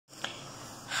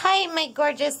Hi, my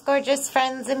gorgeous, gorgeous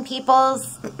friends and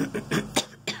peoples.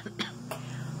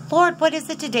 Lord, what is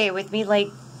it today with me? Like,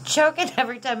 choking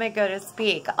every time I go to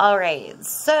speak. All right,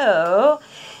 so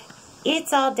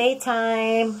it's all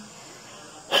daytime.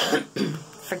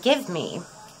 Forgive me.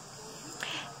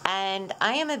 And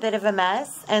I am a bit of a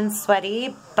mess and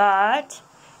sweaty, but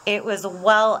it was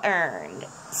well earned.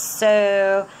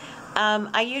 So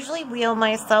I usually wheel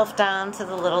myself down to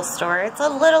the little store. It's a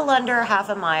little under half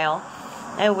a mile.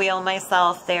 I wheel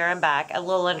myself there and back, a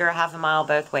little under half a mile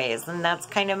both ways. And that's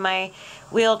kind of my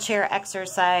wheelchair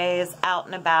exercise out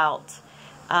and about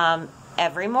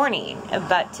every morning.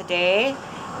 But today,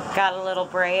 got a little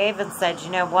brave and said, you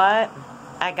know what?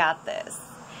 I got this.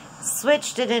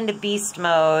 Switched it into beast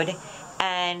mode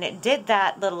and did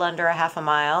that little under a half a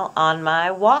mile on my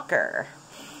walker.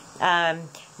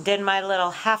 Did my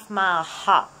little half-mile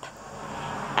hop.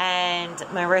 And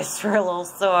my wrists were a little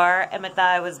sore and my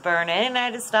thigh was burning and I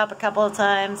had to stop a couple of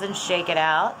times and shake it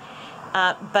out.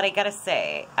 But I gotta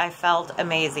say, I felt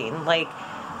amazing. Like,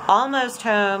 almost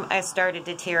home, I started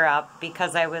to tear up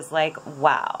because I was like,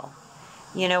 wow.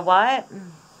 You know what?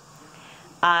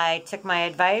 I took my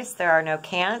advice. There are no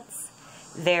can'ts.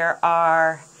 There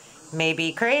are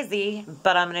maybe crazy,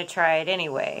 but I'm going to try it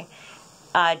anyway.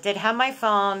 Did have my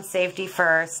phone, safety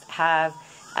first, have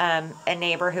a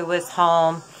neighbor who was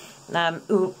home,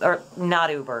 or not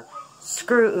Uber,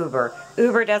 screw Uber.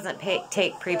 Uber doesn't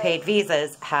take prepaid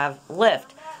visas, have Lyft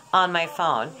on my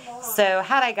phone. So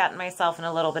had I gotten myself in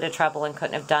a little bit of trouble and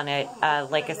couldn't have done it,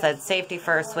 like I said, safety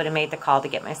first, would have made the call to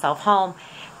get myself home.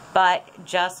 But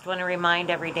just want to remind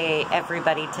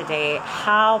everybody today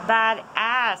how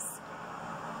badass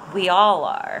we all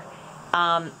are.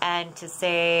 And to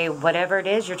say whatever it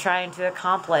is you're trying to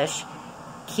accomplish,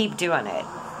 keep doing it.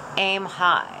 Aim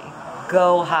high.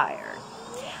 Go higher.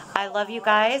 I love you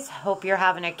guys. Hope you're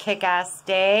having a kick-ass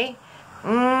day.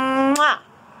 Mwah!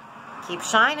 Keep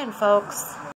shining, folks.